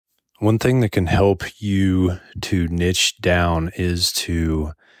One thing that can help you to niche down is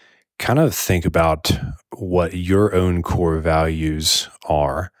to kind of think about what your own core values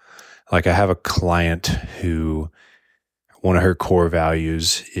are. Like I have a client who one of her core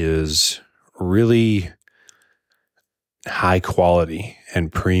values is really high quality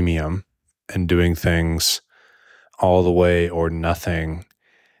and premium and doing things all the way or nothing,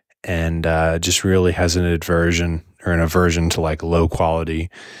 and just really has an aversion to like low quality.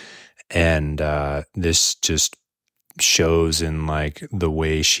 And this just shows in like the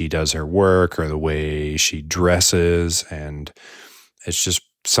way she does her work or the way she dresses. And it's just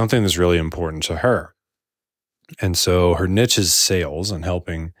something that's really important to her. And so her niche is sales and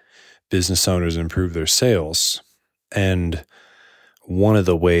helping business owners improve their sales. And one of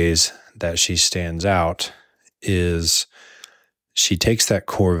the ways that she stands out is she takes that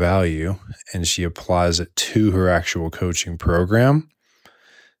core value and she applies it to her actual coaching program.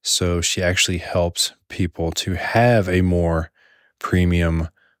 So she actually helps people to have a more premium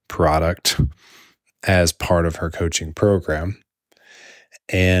product as part of her coaching program.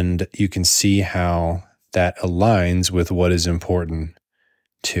 And you can see how that aligns with what is important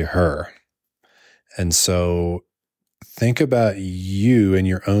to her. And so think about you in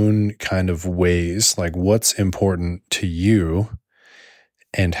your own kind of ways, like what's important to you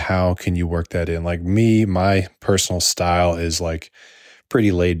and how can you work that in? Like me, my personal style is like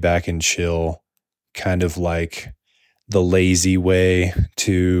pretty laid back and chill, kind of like the lazy way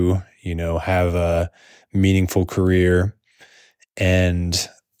to, have a meaningful career. And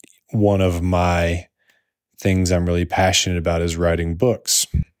one of my things I'm really passionate about is writing books.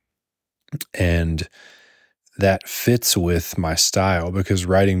 And that fits with my style because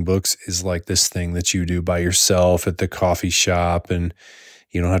writing books is like this thing that you do by yourself at the coffee shop, and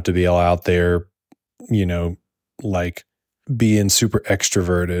you don't have to be all out there, like being super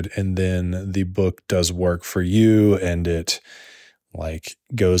extroverted, and then the book does work for you and it like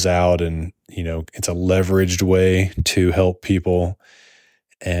goes out and, it's a leveraged way to help people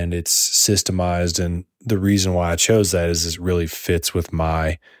and it's systemized. And the reason why I chose that is it really fits with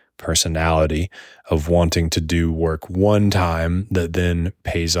my personality of wanting to do work one time that then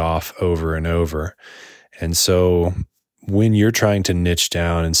pays off over and over. And so when you're trying to niche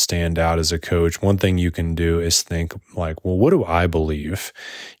down and stand out as a coach, one thing you can do is think like, well, what do I believe?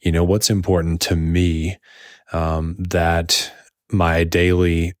 What's important to me that my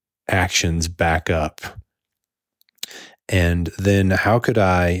daily actions back up? And then how could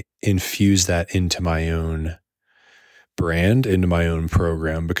I infuse that into my own brand, into my own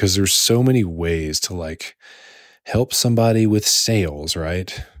program? Because there's so many ways to like help somebody with sales,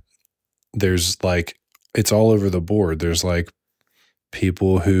 right? There's like, it's all over the board. There's like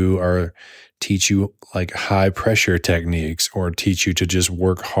people who teach you like high pressure techniques or teach you to just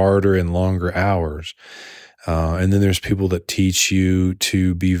work harder and longer hours. And then there's people that teach you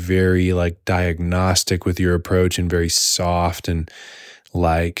to be very like diagnostic with your approach and very soft and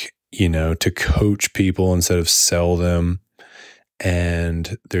like, to coach people instead of sell them.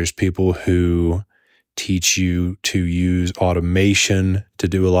 And there's people who teach you to use automation to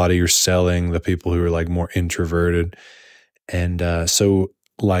do a lot of your selling, the people who are like more introverted. And so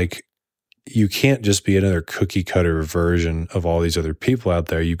like you can't just be another cookie cutter version of all these other people out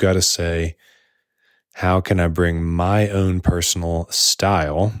there. You've got to say, how can I bring my own personal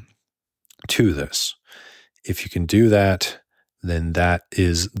style to this? If you can do that, then that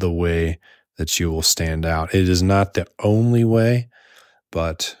is the way that you will stand out. It is not the only way,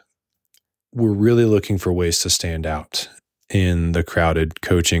 but we're really looking for ways to stand out in the crowded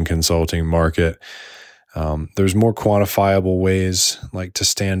coaching consulting market. There's more quantifiable ways like to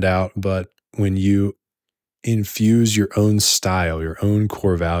stand out, but when you infuse your own style, your own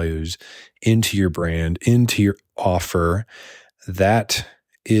core values into your brand, into your offer, that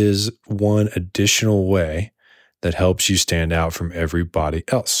is one additional way that helps you stand out from everybody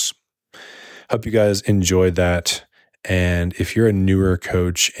else. Hope you guys enjoyed that. And if you're a newer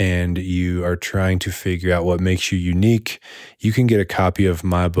coach and you are trying to figure out what makes you unique, you can get a copy of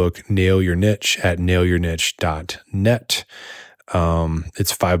my book, Nail Your Niche, at nailyourniche.net.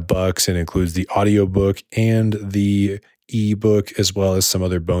 It's $5 and includes the audiobook and the ebook, as well as some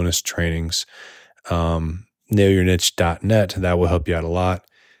other bonus trainings. Nailyourniche.net. That will help you out a lot.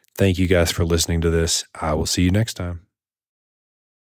 Thank you guys for listening to this. I will see you next time.